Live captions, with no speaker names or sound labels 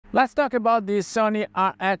Let's talk about the Sony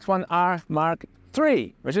RX1r Mark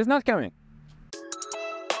III, which is not coming.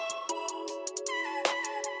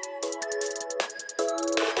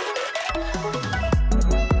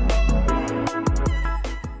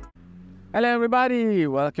 Hello everybody,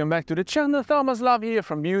 welcome back to the channel. Thomas Love here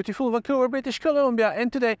from beautiful Vancouver, British Columbia,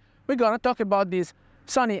 and today we're gonna talk about this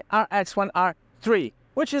Sony RX1r III,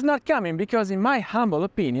 which is not coming because in my humble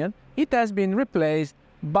opinion it has been replaced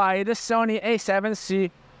by the Sony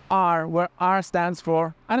A7cr, where R stands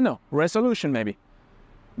for, I don't know, resolution maybe.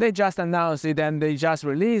 They just announced it and they just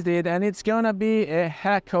released it, and it's gonna be a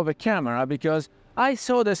heck of a camera because I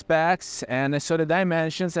saw the specs and I saw the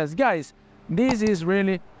dimensions as, guys, this is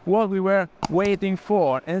really what we were waiting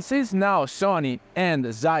for. And since now Sony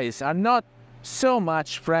and Zeiss are not so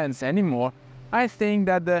much friends anymore, I think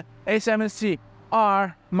that the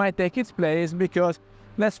A7cr might take its place because,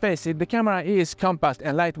 let's face it, the camera is compact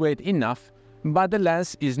and lightweight enough, but the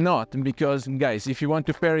lens is not, because, guys, if you want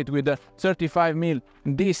to pair it with the 35mm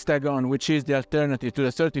Distagon, which is the alternative to the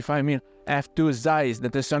 35mm f2 Zeiss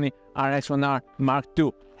that the Sony RX1r Mark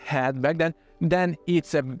II had back then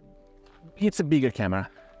it's a bigger camera.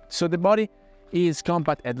 So the body is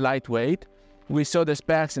compact and lightweight. We saw the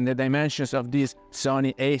specs and the dimensions of this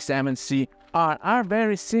Sony A7cr are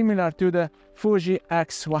very similar to the Fuji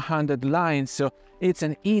X100 line, so it's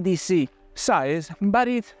an EDC size, but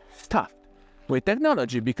it's stuffed with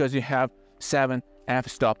technology because you have 7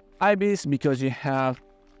 f-stop IBIS, because you have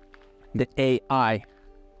the AI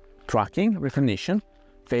tracking, recognition,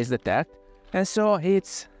 face detect, and so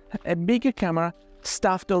it's a bigger camera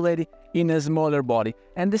stuffed already in a smaller body.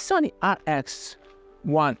 And the Sony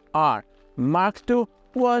RX1r Mark II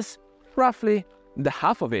was roughly the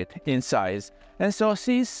half of it in size, and so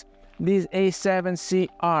since this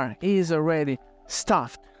A7cr is already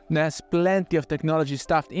stuffed, there's plenty of technology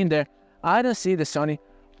stuffed in there, I don't see the Sony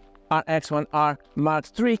RX1r Mark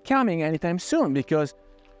III coming anytime soon, because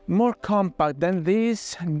more compact than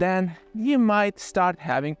this, then you might start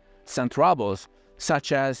having some troubles,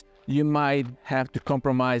 such as you might have to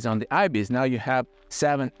compromise on the IBIS. Now you have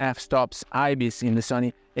 7 f-stops IBIS in the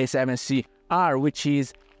Sony A7cr, which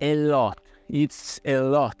is a lot. It's a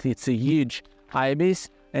lot. It's a huge IBIS.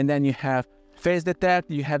 And then you have face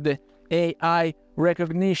detect, you have the AI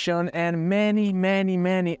recognition, and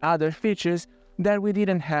many other features that we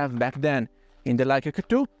didn't have back then in the Leica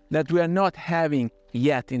Q2, that we are not having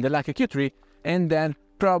yet in the Leica Q3, and then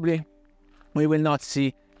probably we will not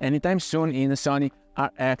see anytime soon in the Sony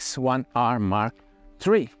RX1r Mark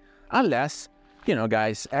III. Unless, you know,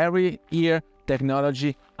 guys, every year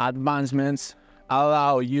technology advancements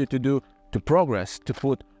allow you to progress, to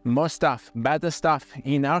put more stuff, better stuff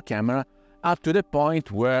in our camera, up to the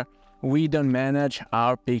point where we don't manage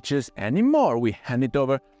our pictures anymore. We hand it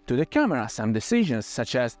over to the camera. Some decisions,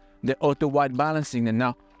 such as the auto white balancing that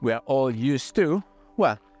now we are all used to,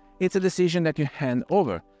 well, it's a decision that you hand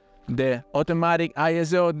over. The automatic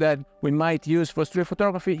ISO that we might use for street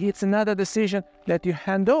photography, it's another decision that you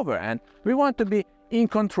hand over. And we want to be in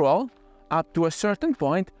control up to a certain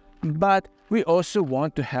point, but we also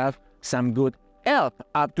want to have some good help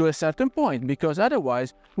up to a certain point, because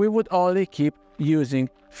otherwise we would only keep using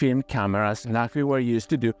film cameras like we were used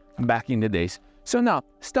to do back in the days. So now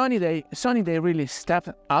Sony they really stepped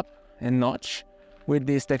up a notch with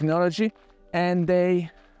this technology, and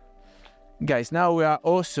guys, now we are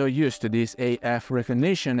also used to this AF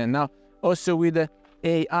recognition, and now also with the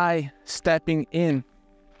AI stepping in,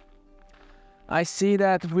 I see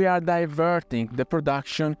that we are diverting the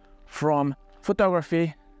production from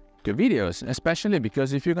photography to videos, especially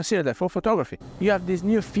because if you consider that for photography you have this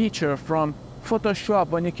new feature from Photoshop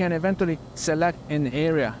when you can eventually select an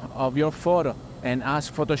area of your photo and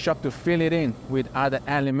ask Photoshop to fill it in with other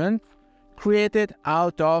elements created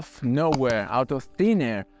out of nowhere, out of thin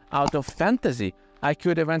air, out of fantasy. I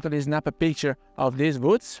could eventually snap a picture of these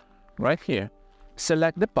woods right here,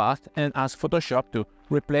 select the path and ask Photoshop to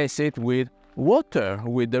replace it with water,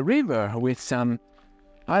 with the river, with some,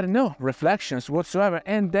 I don't know, reflections whatsoever,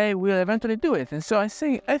 and they will eventually do it. And so I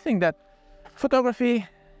think that photography,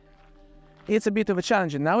 it's a bit of a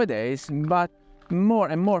challenge nowadays, but more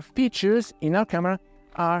and more features in our camera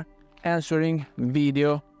are answering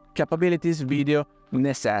video capabilities, video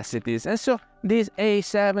necessities. And so this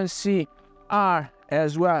A7cr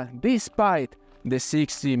as well, despite the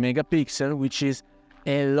 60 megapixel, which is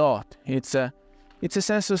a lot, it's a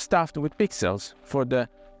sensor stuffed with pixels for the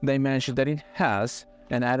dimension that it has,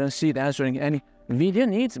 and I don't see it answering any video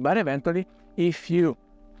needs. But eventually, if you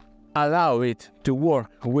allow it to work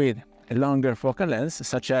with a longer focal length,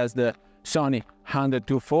 such as the Sony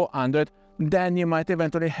 100-400, then you might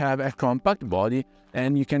eventually have a compact body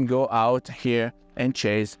and you can go out here and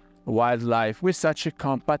chase wildlife with such a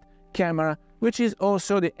compact camera, which is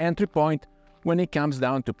also the entry point when it comes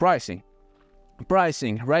down to pricing.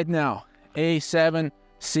 Pricing right now, A7cr,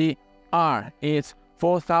 it's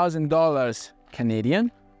 $4,000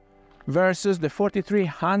 Canadian versus the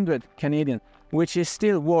 4,300 Canadian, which is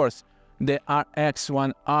still worth the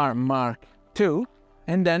RX1r Mark II.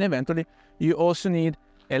 And then eventually you also need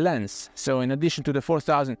a lens. So in addition to the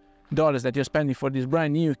 $4,000 that you're spending for this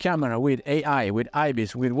brand new camera with AI, with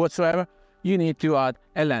IBIS, with whatsoever, you need to add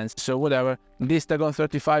a lens. So whatever, this Tagon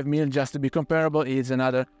 35mm, just to be comparable, is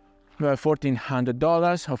another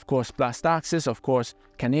 $1,400, of course, plus taxes, of course,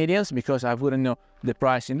 Canadians, because I wouldn't know the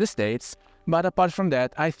price in the States. But apart from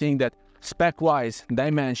that, I think that spec-wise,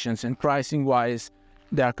 dimensions, and pricing-wise,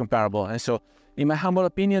 they are comparable. And so, in my humble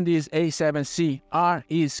opinion, this A7cr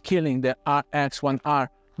is killing the RX1r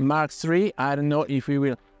Mark III. I don't know if we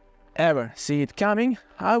will ever see it coming.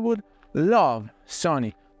 I would love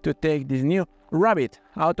Sony to take this new rabbit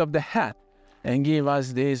out of the hat and give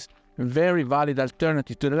us this very valid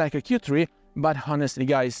alternative to the Leica Q3. But honestly,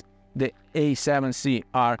 guys, the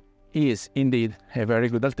A7cr is indeed a very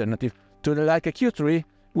good alternative to the Leica Q3,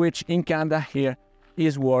 which in Canada here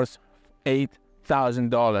is worth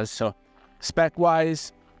 $8,000. So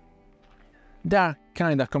spec-wise, they are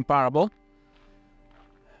kind of comparable.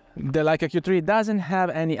 The Leica Q3 doesn't have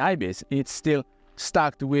any IBIS. It's still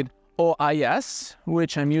stacked with OIS,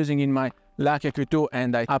 which I'm using in my Leica Q2,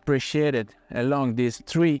 and I appreciate it along these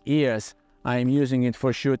 3 years. I'm using it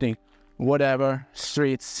for shooting whatever,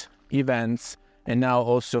 streets, events, and now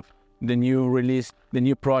also the new release, the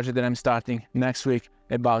new project that I'm starting next week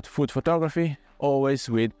about food photography, always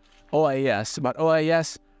with OIS. But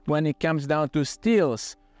OIS, when it comes down to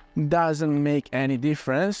stills, doesn't make any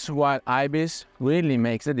difference, while IBIS really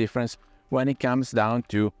makes a difference when it comes down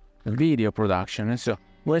to video production. And so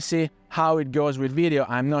we'll see how it goes with video.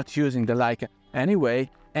 I'm not using the Leica anyway,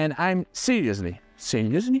 and I'm seriously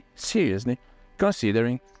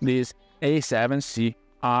considering this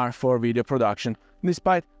A7cr for video production,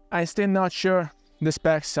 despite I'm still not sure the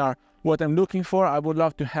specs are what I'm looking for. I would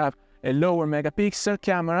love to have a lower megapixel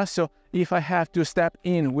camera, so if I have to step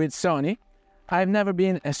in with Sony, I've never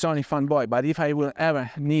been a Sony fanboy, but if I will ever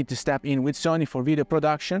need to step in with Sony for video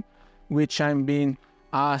production, which I'm being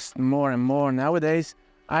asked more and more nowadays,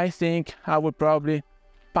 I think I would probably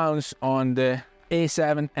pounce on the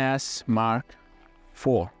A7S Mark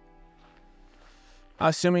IV.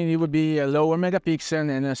 Assuming it would be a lower megapixel,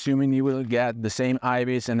 and assuming you will get the same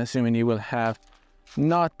IBIS, and assuming you will have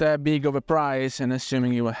not that big of a price, and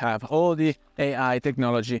assuming you will have all the AI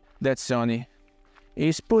technology that Sony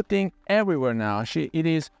is putting everywhere now. It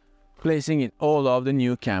is placing in all of the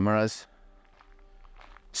new cameras.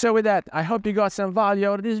 So with that, I hope you got some value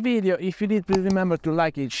out of this video. If you did, please remember to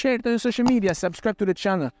like it, share it on your social media, subscribe to the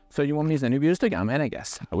channel so you won't miss any videos to come, and I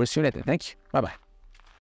guess I will see you later. Thank you. Bye-bye.